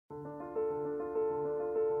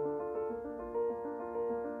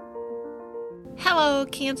Hello,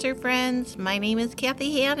 Cancer friends. My name is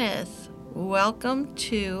Kathy Hannes. Welcome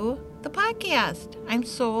to the podcast. I'm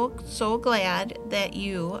so glad that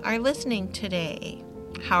you are listening today.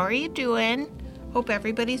 How are you doing? Hope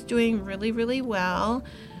everybody's doing really well.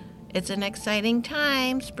 It's an exciting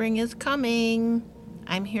time. Spring is coming.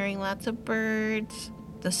 I'm hearing lots of birds.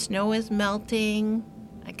 The snow is melting.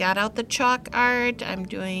 I got out the chalk art. I'm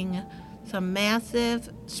doing some massive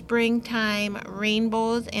springtime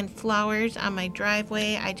rainbows and flowers on my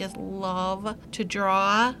driveway. I just love to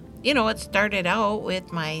draw. You know, it started out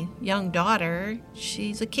with my young daughter.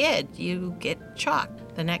 She's a kid. You get chalk.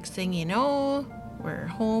 The next thing you know, we're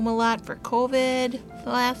home a lot for COVID the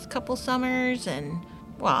last couple summers. And,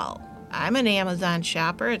 well, I'm an Amazon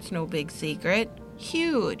shopper. It's no big secret.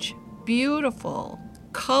 Huge, beautiful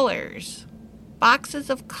colors, boxes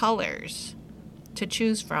of colors to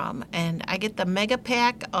choose from, and I get the mega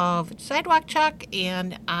pack of sidewalk chalk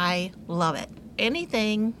and I love it.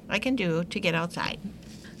 Anything I can do to get outside.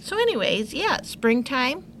 So anyways,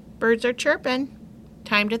 springtime, birds are chirping.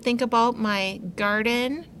 Time to think about my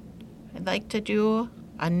garden. I'd like to do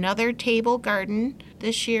another table garden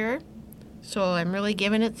this year, so I'm really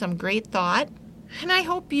giving it some great thought, and I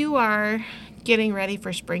hope you are getting ready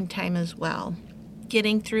for springtime as well.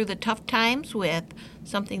 Getting through the tough times with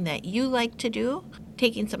something that you like to do,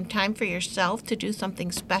 taking some time for yourself to do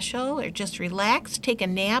something special or just relax, take a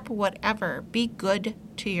nap, whatever. Be good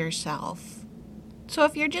to yourself. So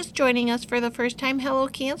if you're just joining us for the first time, Hello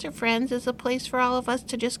Cancer Friends is a place for all of us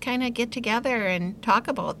to just kind of get together and talk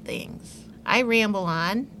about things. I ramble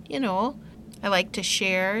on, I like to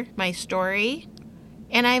share my story,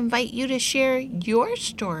 and I invite you to share your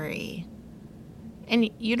story.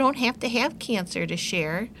 And you don't have to have cancer to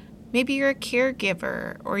share. Maybe you're a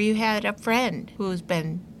caregiver or you had a friend who's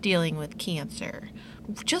been dealing with cancer.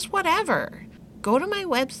 Just whatever. Go to my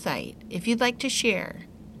website if you'd like to share.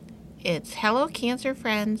 It's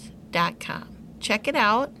hellocancerfriends.com. Check it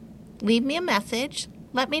out. Leave me a message.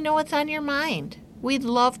 Let me know what's on your mind. We'd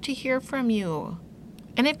love to hear from you.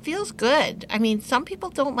 And it feels good. Some people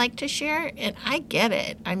don't like to share, and I get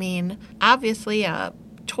it. Obviously a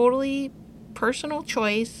totally personal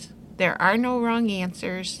choice. There are no wrong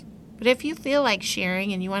answers. But if you feel like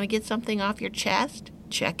sharing and you want to get something off your chest,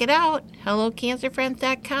 check it out.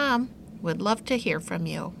 HelloCancerFriends.com. Would love to hear from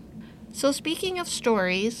you. So speaking of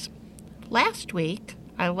stories, last week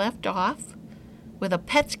I left off with a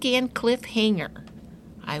PET scan cliffhanger.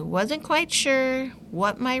 I wasn't quite sure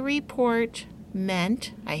what my report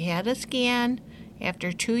meant. I had a scan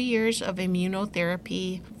after 2 years of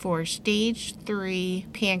immunotherapy for stage 3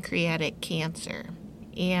 pancreatic cancer.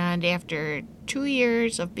 And after 2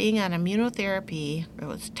 years of being on immunotherapy, it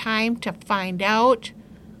was time to find out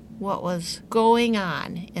what was going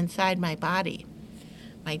on inside my body.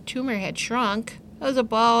 My tumor had shrunk. It was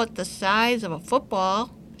about the size of a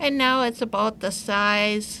football, and now it's about the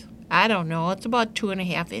size, it's about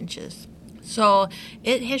 2.5 inches. So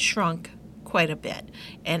it has shrunk quite a bit,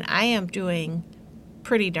 and I am doing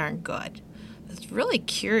pretty darn good. It's really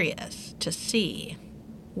curious to see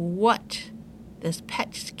what this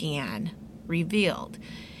PET scan revealed.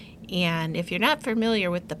 And if you're not familiar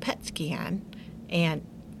with the PET scan, and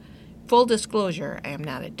full disclosure, I am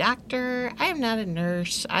not a doctor, I am not a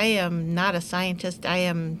nurse, I am not a scientist, I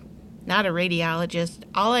am not a radiologist.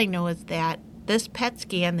 All I know is that this PET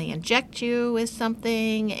scan, they inject you with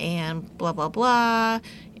something and blah, blah, blah.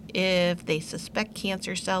 If they suspect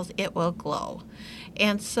cancer cells, it will glow.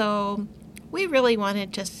 And so we really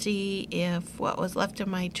wanted to see if what was left of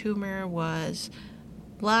my tumor was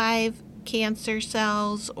live cancer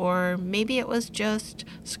cells or maybe it was just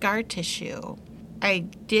scar tissue. I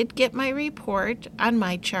did get my report on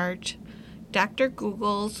my chart. Dr.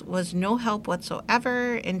 Google's was no help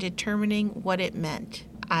whatsoever in determining what it meant.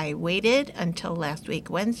 I waited until last week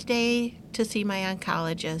Wednesday to see my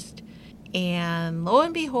oncologist, and lo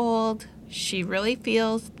and behold, she really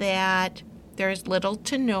feels that there's little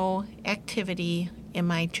to no activity in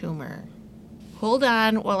my tumor. Hold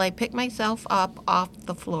on while I pick myself up off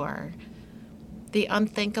the floor. The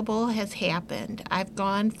unthinkable has happened. I've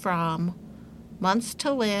gone from months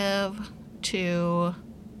to live to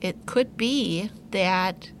it could be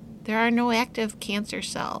that there are no active cancer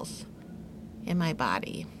cells in my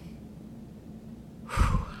body.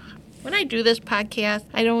 When I do this podcast,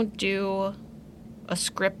 I don't do a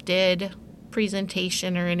scripted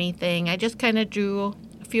presentation or anything. I just kind of drew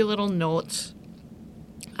a few little notes.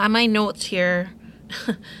 On my notes here,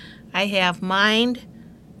 I have mind,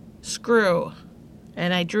 screw,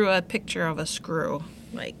 and I drew a picture of a screw,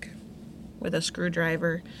 like with a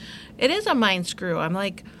screwdriver. It is a mind screw. I'm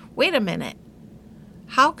like, wait a minute.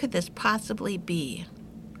 How could this possibly be?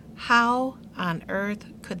 How on earth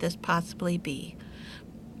could this possibly be?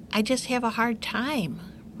 I just have a hard time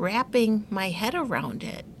wrapping my head around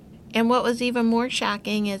it. And what was even more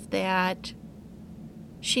shocking is that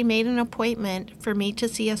she made an appointment for me to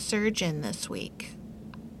see a surgeon this week.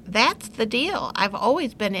 That's the deal. I've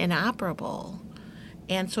always been inoperable.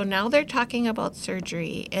 And so now they're talking about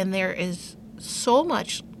surgery, and there is so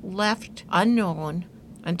much left unknown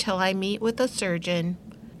until I meet with a surgeon.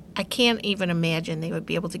 I can't even imagine they would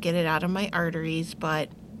be able to get it out of my arteries, but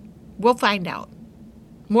we'll find out.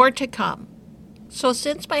 More to come. So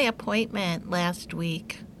since my appointment last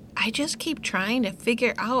week, I just keep trying to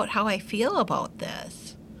figure out how I feel about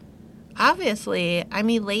this. Obviously, I'm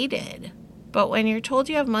elated, but when you're told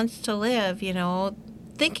you have months to live,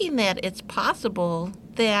 thinking that it's possible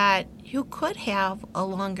that you could have a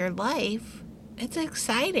longer life, it's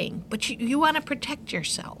exciting, but you want to protect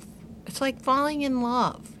yourself. It's like falling in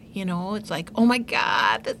love, It's like, oh my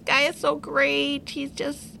God, this guy is so great. He's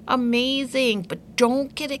just amazing. But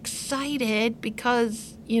don't get excited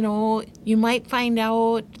because, you might find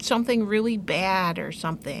out something really bad or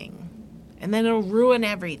something. And then it'll ruin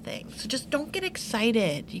everything. So just don't get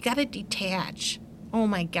excited. You got to detach. Oh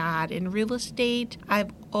my God, in real estate,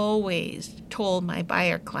 I've always told my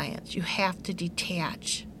buyer clients, you have to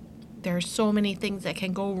detach. There are so many things that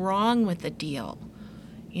can go wrong with the deal.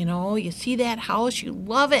 You see that house, you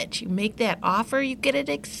love it. You make that offer, you get it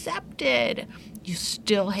accepted. You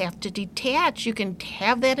still have to detach. You can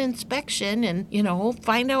have that inspection and,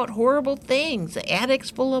 find out horrible things. The attic's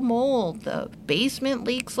full of mold. The basement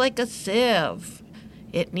leaks like a sieve.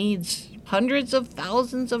 It needs hundreds of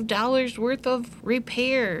thousands of dollars worth of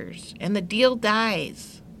repairs, and the deal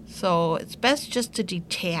dies. So it's best just to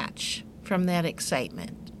detach from that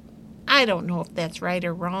excitement. I don't know if that's right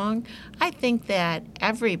or wrong. I think that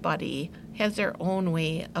everybody has their own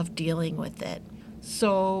way of dealing with it.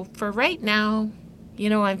 So for right now,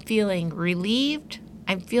 I'm feeling relieved.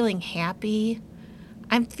 I'm feeling happy.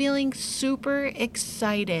 I'm feeling super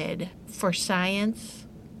excited for science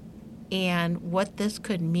and what this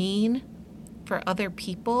could mean for other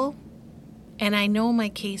people. And I know my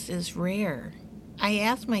case is rare. I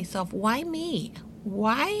ask myself, why me?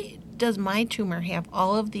 Why does my tumor have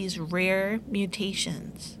all of these rare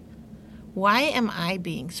mutations? Why am I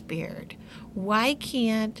being spared? Why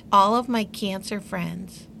can't all of my cancer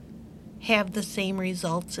friends have the same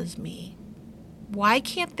results as me? Why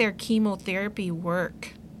can't their chemotherapy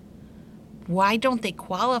work? Why don't they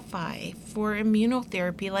qualify for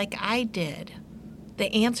immunotherapy like I did?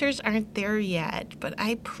 The answers aren't there yet, but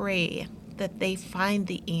I pray that they find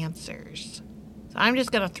the answers. So I'm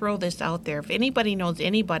just going to throw this out there. If anybody knows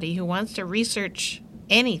anybody who wants to research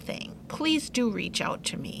anything, please do reach out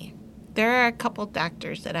to me. There are a couple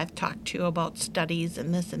doctors that I've talked to about studies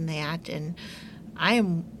and this and that, and I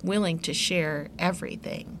am willing to share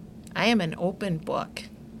everything. I am an open book,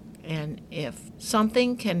 and if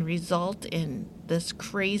something can result in this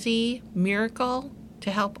crazy miracle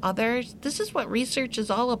to help others, this is what research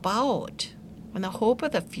is all about, and the hope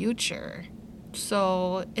of the future.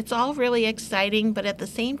 So it's all really exciting, but at the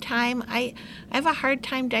same time, I have a hard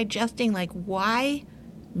time digesting, why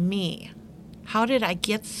me? How did I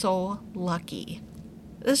get so lucky?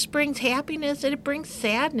 This brings happiness and it brings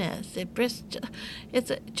sadness.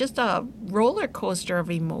 It's just a roller coaster of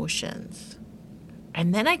emotions.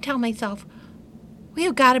 And then I tell myself,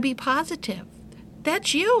 we've got to be positive.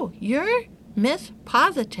 That's you. You're Miss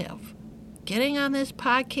Positive. Getting on this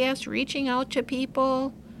podcast, reaching out to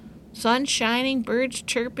people, sun shining, birds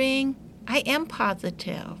chirping. I am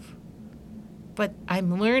positive. But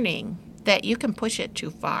I'm learning that you can push it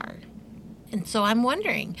too far. And so I'm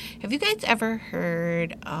wondering, have you guys ever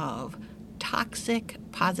heard of toxic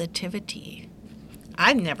positivity?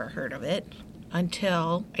 I've never heard of it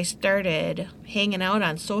until I started hanging out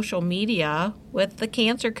on social media with the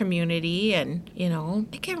cancer community, and,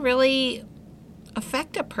 it can really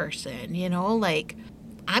affect a person,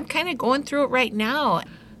 I'm kind of going through it right now.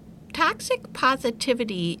 Toxic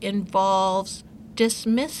positivity involves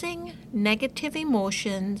dismissing negative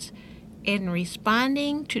emotions and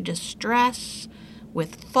responding to distress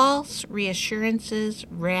with false reassurances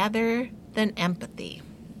rather than empathy.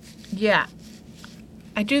 Yeah,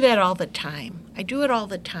 I do that all the time.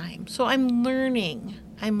 So I'm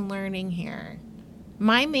learning here.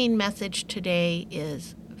 My main message today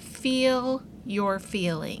is feel your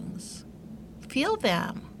feelings. Feel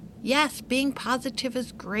them. Yes, being positive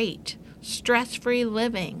is great. Stress-free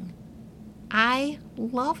living. I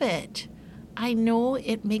love it. I know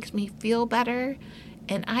it makes me feel better,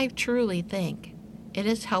 and I truly think it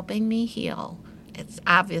is helping me heal. It's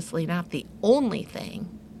obviously not the only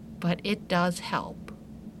thing, but it does help.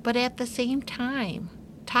 But at the same time,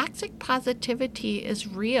 toxic positivity is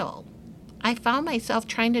real. I found myself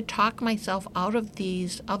trying to talk myself out of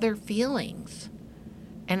these other feelings.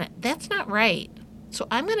 And that's not right. So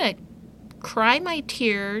I'm going to cry my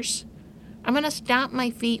tears. I'm going to stomp my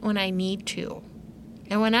feet when I need to.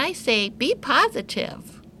 And when I say be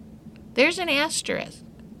positive, there's an asterisk.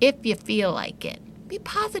 If you feel like it. Be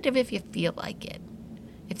positive if you feel like it.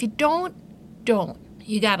 If you don't.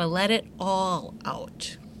 You got to let it all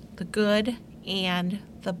out. The good and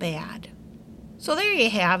the bad. So there you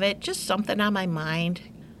have it. Just something on my mind.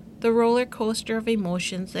 The roller coaster of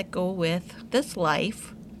emotions that go with this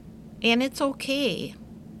life. And it's okay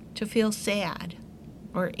to feel sad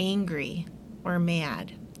or angry or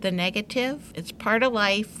mad. The negative, it's part of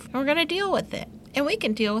life, and we're going to deal with it. And we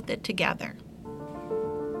can deal with it together.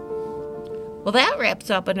 Well, that wraps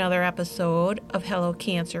up another episode of Hello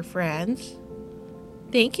Cancer Friends.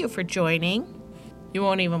 Thank you for joining. You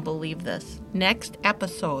won't even believe this. Next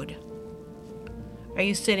episode. Are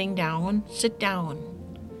you sitting down? Sit down.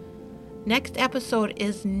 Next episode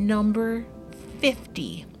is number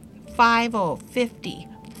 50. 50.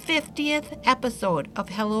 50th episode of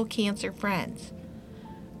Hello Cancer Friends.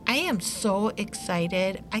 I am so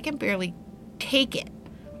excited. I can barely take it.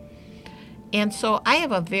 And so I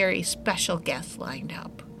have a very special guest lined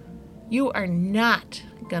up. You are not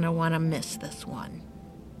going to want to miss this one.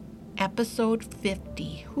 Episode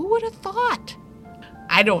 50. Who would have thought?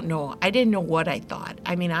 I don't know. I didn't know what I thought.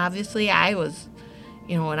 I mean, obviously I was,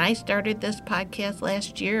 when I started this podcast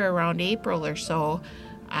last year around April or so,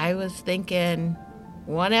 I was thinking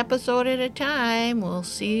one episode at a time. We'll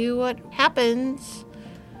see what happens.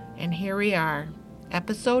 And here we are,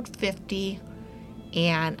 episode 50.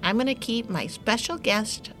 And I'm going to keep my special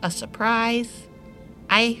guest a surprise.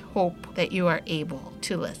 I hope that you are able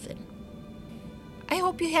to listen. I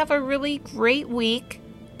hope you have a really great week.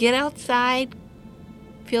 Get outside,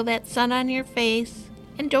 feel that sun on your face,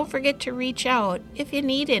 and don't forget to reach out if you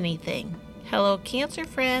need anything.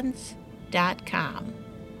 HelloCancerFriends.com.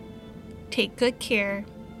 Take good care.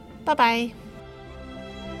 Bye-bye.